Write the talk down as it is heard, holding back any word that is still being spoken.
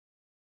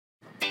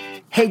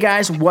Hey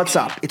guys, what's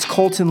up? It's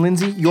Colton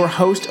Lindsay, your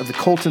host of the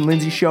Colton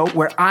Lindsay Show,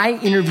 where I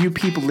interview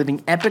people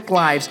living epic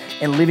lives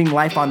and living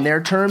life on their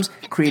terms,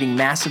 creating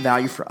massive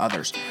value for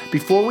others.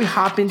 Before we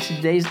hop into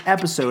today's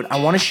episode,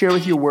 I want to share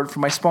with you a word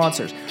from my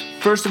sponsors.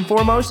 First and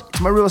foremost, it's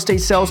my real estate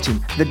sales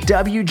team, the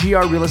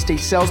WGR Real Estate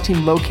Sales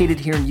Team located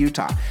here in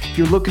Utah. If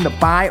you're looking to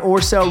buy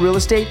or sell real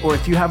estate, or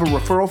if you have a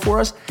referral for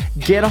us,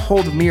 get a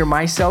hold of me or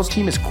my sales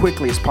team as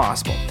quickly as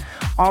possible.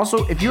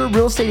 Also, if you're a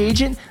real estate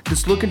agent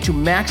that's looking to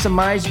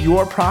maximize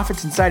your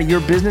profits inside of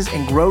your business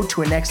and grow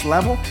to a next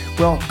level,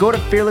 well, go to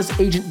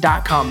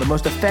fearlessagent.com, the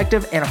most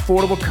effective and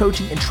affordable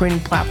coaching and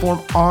training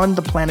platform on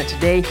the planet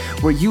today,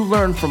 where you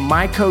learn from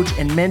my coach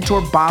and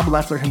mentor, Bob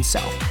Leffler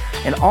himself.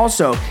 And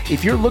also,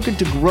 if you're looking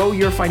to grow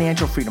your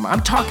financial freedom,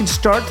 I'm talking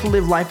start to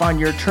live life on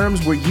your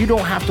terms where you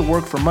don't have to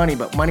work for money,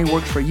 but money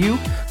works for you,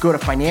 go to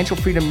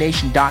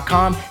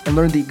financialfreedomnation.com and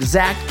learn the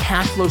exact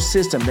cash flow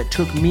system that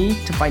took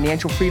me to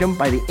financial freedom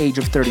by the age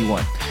of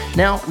 31.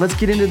 Now, let's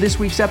get into this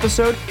week's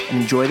episode and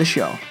enjoy the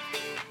show.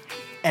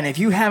 And if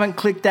you haven't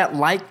clicked that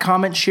like,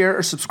 comment, share,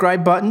 or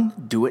subscribe button,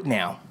 do it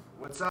now.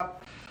 What's up?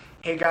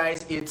 Hey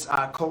guys, it's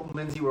Colton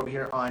Lindsay. We're over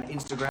here on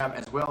Instagram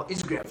as well.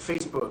 Instagram,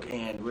 Facebook,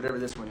 and whatever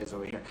this one is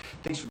over here.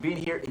 Thanks for being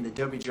here in the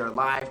WGR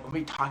Live. We'll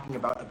be talking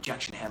about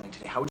objection handling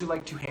today. How would you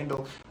like to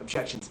handle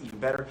objections even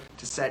better,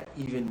 to set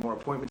even more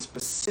appointments?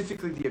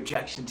 Specifically, the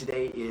objection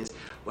today is,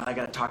 well, I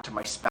got to talk to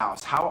my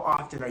spouse. How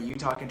often are you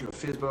talking to a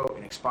FSBO,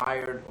 an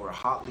expired, or a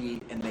hot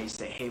lead, and they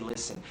say, hey,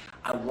 listen,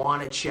 I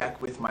want to check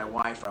with my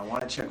wife, or I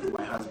want to check with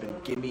my husband.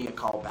 Give me a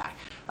call back.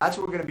 That's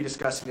what we're going to be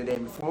discussing today.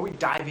 And before we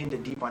dive into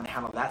deep on how to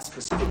handle that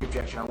specific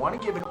objection, I want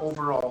to give an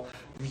overall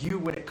view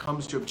when it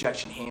comes to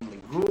objection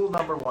handling. Rule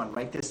number one,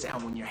 write this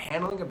down. When you're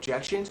handling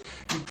objections,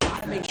 you've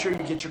got to make sure you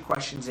get your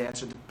questions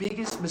answered. The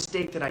biggest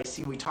mistake that I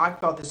see, we talk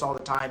about this all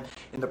the time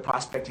in the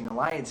Prospecting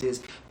Alliance,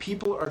 is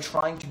people are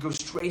trying to go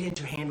straight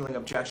into handling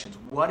objections.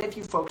 What if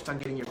you focused on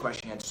getting your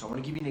question answered? So I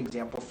want to give you an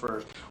example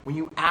first. When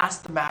you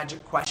ask the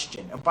magic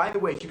question, and by the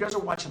way, if you guys are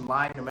watching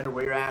live, no matter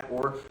where you're at,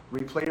 or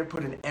replay it,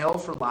 put an L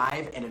for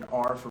live and an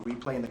R for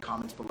replay in the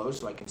comments below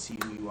so I can see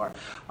who you are.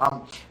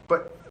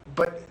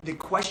 But the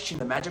question,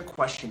 the magic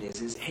question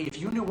is, hey, if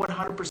you knew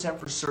 100%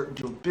 for certain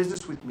to do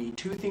business with me,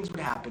 two things would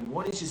happen.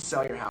 One is you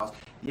sell your house.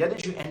 The other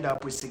is you end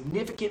up with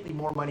significantly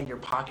more money in your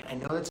pocket. I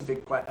know that's a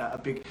big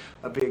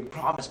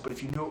promise, but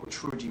if you know it were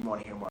true, do you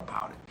want to hear more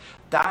about it?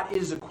 That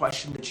is a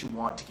question that you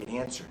want to get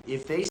answered.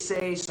 If they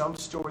say some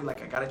story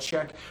like, I got to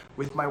check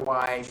with my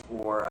wife,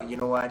 or you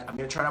know what, I'm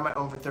going to try it on my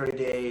own for 30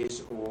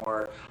 days,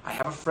 or I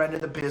have a friend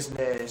in the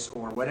business,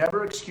 or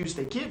whatever excuse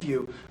they give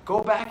you,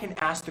 go back and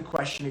ask the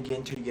question again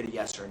until you get a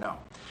yes or no.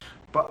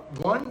 But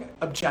one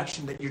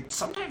objection that you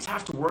sometimes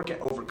have to work at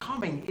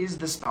overcoming is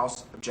the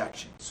spouse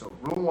objection. So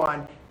rule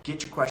one,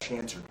 get your question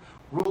answered.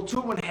 Rule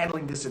two when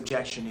handling this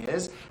objection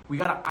is we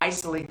got to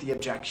isolate the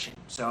objection.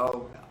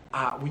 So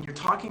when you're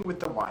talking with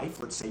the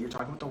wife, let's say you're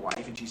talking with the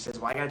wife and she says,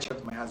 well, I got to check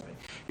with my husband.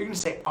 You're going to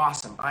say,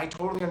 awesome, I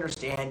totally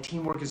understand.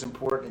 Teamwork is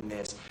important in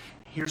this.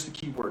 Here's the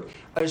key word.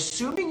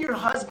 Assuming your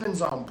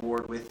husband's on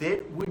board with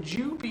it, would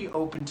you be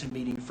open to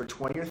meeting for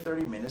 20 or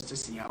 30 minutes to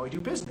see how I do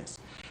business?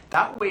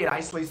 That way it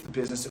isolates the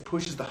business. It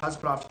pushes the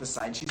husband off to the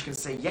side. She's going to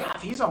say, yeah,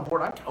 if he's on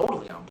board, I'm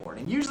totally on board.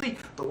 And usually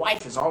the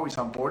wife is always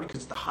on board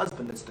because it's the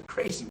husband that's the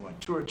crazy one.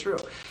 True or true?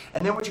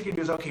 And then what you can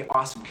do is, okay,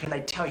 awesome. Can I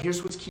tell you,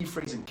 here's what's key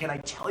phrasing. Can I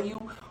tell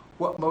you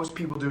what most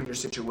people do in your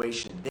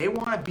situation? They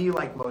want to be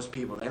like most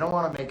people. They don't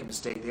want to make a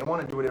mistake. They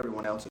want to do what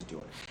everyone else is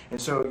doing.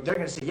 And so they're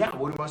going to say, yeah,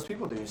 what do most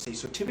people do? And say,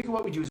 so typically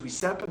what we do is we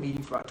set up a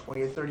meeting for about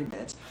 20 or 30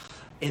 minutes.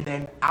 And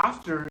then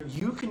after,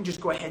 you can just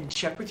go ahead and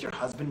check with your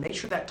husband, make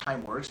sure that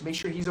time works, make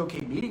sure he's okay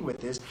meeting with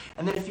this.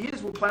 And then if he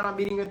is, we'll plan on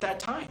meeting at that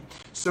time.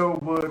 So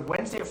would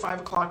Wednesday at 5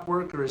 o'clock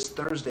work, or is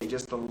Thursday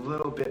just a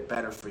little bit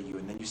better for you?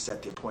 And then you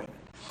set the appointment.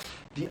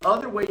 The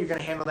other way you're going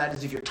to handle that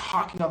is if you're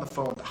talking on the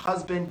phone with the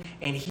husband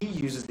and he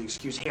uses the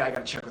excuse, hey, I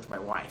got to check with my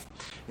wife.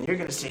 And you're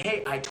going to say,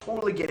 hey, I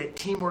totally get it.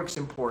 Teamwork's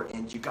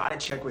important. You got to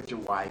check with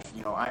your wife.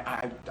 You know,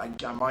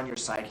 I'm on your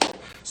side here.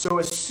 So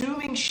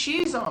assuming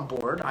she's on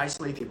board,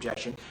 isolate the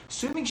objection.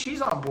 Assuming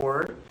she's on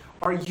board,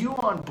 are you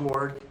on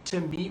board to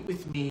meet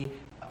with me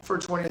for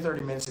 20 or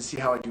 30 minutes to see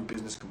how I do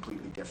business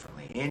completely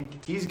differently? And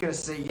he's going to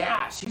say,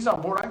 yeah, she's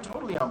on board. I'm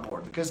totally on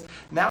board, because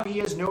now he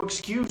has no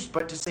excuse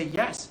but to say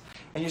yes.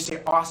 And you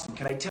say, awesome,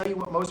 can I tell you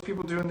what most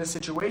people do in this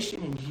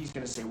situation? And he's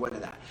going to say, what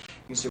is that?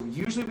 You say, well,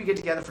 usually we get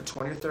together for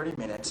 20 or 30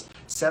 minutes,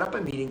 set up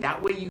a meeting.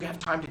 That way you have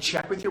time to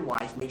check with your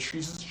wife, make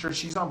sure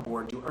she's on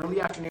board. Do early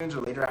afternoons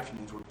or later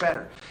afternoons work better?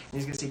 And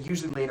he's going to say,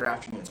 usually later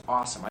afternoons.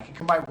 Awesome. I can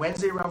come by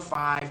Wednesday around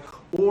 5,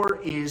 or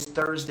is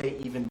Thursday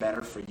even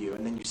better for you?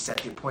 And then you set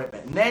the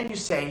appointment. And then you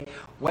say,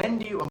 when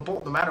do you,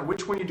 no matter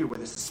which one you do,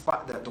 whether it's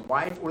the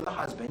wife or the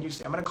husband, you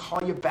say, I'm going to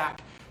call you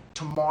back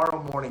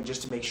tomorrow morning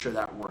just to make sure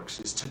that works.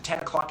 It's to 10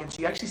 o'clock, and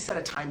so you actually set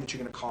a time that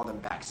you're going to call them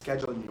back.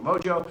 Schedule in your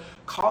mojo,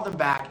 call them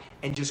back,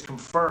 and just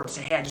confirm.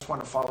 Say, hey, I just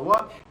want to follow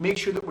up. Make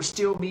sure that we're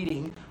still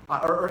meeting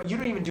or you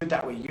don't even do it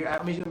that way.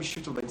 Let me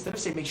shoot the link. Instead of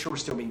saying make sure we're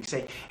still meeting,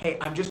 say, hey,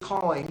 I'm just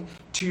calling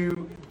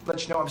to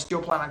let you know I'm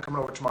still planning on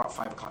coming over tomorrow at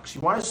 5 o'clock. So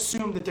you want to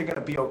assume that they're going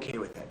to be okay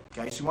with it.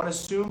 Okay, so you want to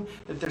assume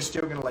that they're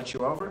still going to let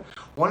you over.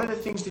 One of the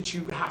things that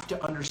you have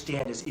to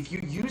understand is if you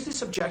use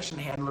this objection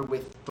handler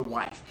with the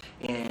wife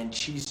and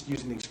she's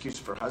using the excuse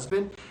of her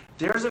husband,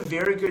 there's a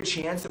very good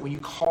chance that when you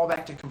call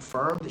back to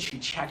confirm that she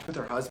checked with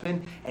her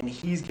husband and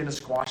he's going to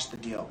squash the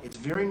deal. It's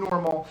very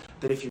normal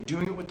that if you're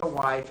doing it with the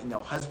wife and the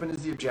husband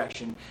is the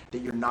objection, that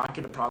you're not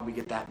going to probably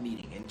get that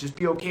meeting, and just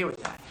be okay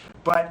with that.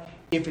 But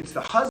if it's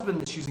the husband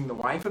that's using the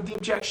wife of the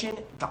objection,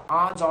 the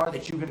odds are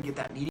that you're going to get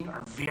that meeting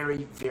are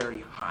very,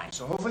 very high.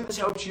 So hopefully this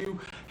helps you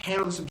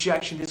handle this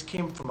objection. This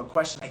came from a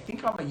question, I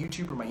think on my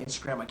YouTube or my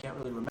Instagram. I can't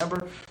really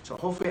remember. So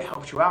hopefully it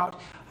helps you out.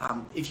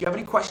 If you have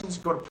any questions,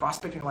 go to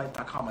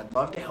prospectinglife.com. I'd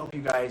love to help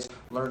you guys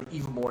learn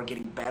even more,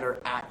 getting better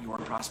at your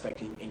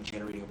prospecting and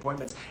generating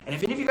appointments. And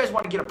if any of you guys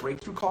want to get a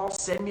breakthrough call,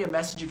 send me a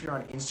message if you're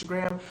on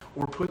Instagram,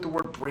 or put the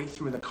word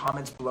breakthrough in the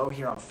comments below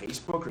here on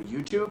Facebook or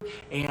YouTube,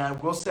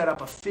 and we'll set up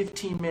a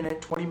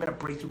 15-minute, 20-minute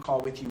breakthrough call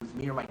with you, with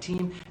me or my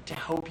team, to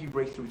help you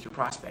break through with your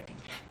prospecting.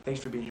 Thanks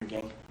for being here,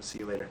 gang. We'll see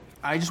you later.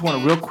 I just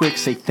want to real quick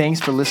say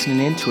thanks for listening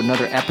in to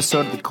another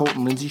episode of the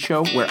Colton Lindsay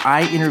Show, where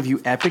I interview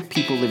epic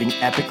people living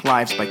epic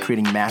lives by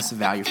creating massive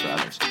value for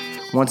others.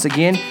 Once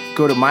again,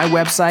 go to my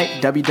website,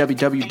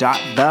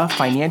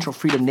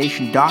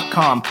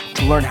 www.thefinancialfreedomnation.com,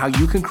 to learn how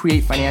you can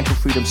create financial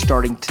freedom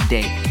starting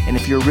today. And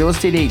if you're a real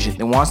estate agent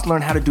that wants to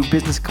learn how to do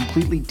business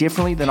completely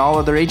differently than all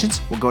other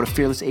agents, we'll go to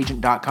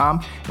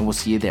fearlessagent.com and we'll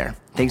see you there.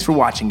 Thanks for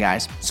watching,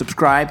 guys.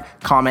 Subscribe,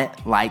 comment,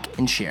 like,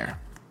 and share.